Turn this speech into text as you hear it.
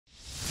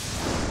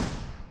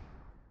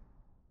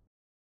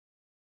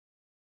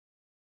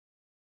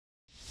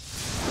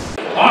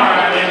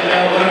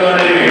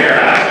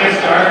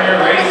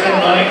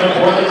from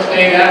Portland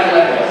State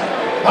Athletics.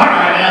 All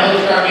right, now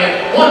those start me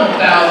at $1,000.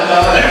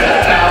 There's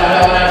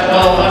 $1,000. That's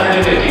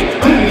 $1,250.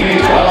 We can give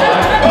you $1,200,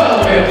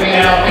 $1,250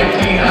 now,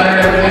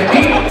 $1,500 over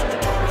 $15.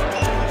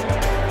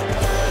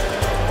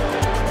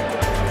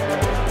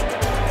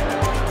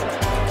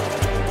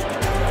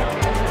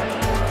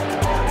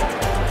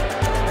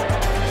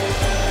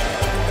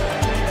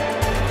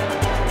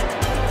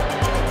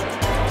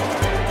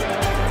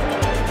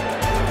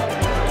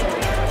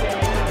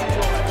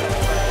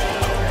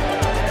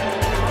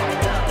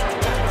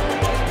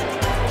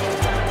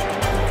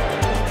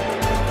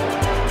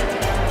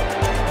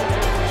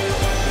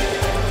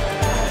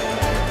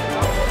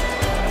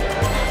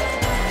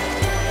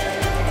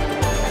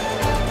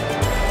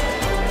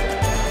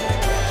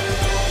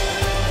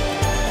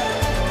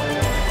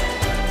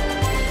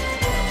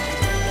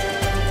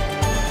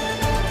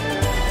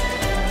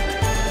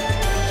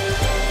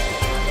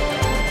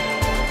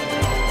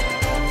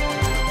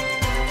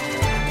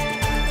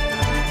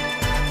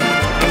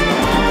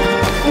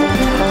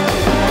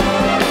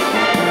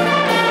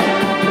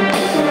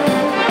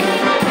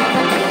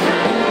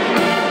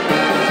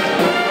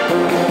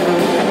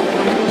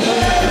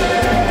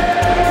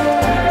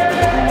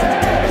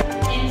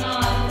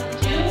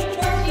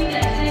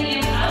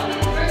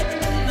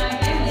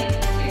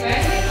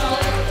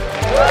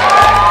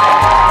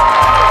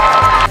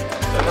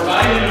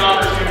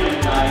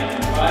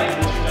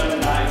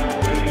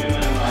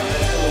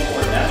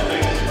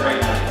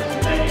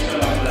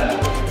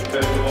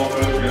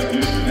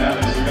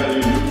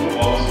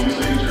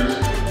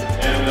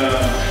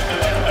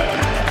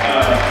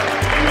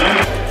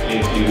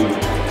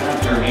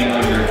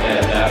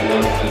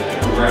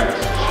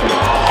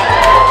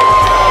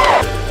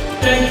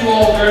 Thank you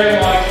all very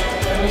much,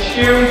 and we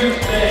share with you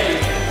today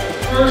the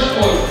first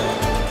look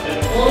at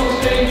Portland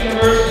State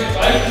University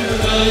Vikings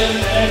Pavilion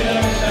and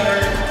Academic Center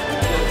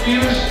and the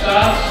Fierce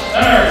Stop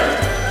Center.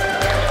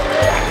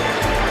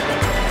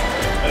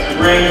 That's a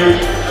brand new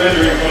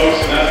rendering,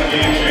 folks, and that's a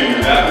game changer.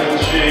 That will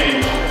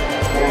change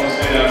Portland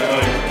State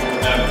Athletics.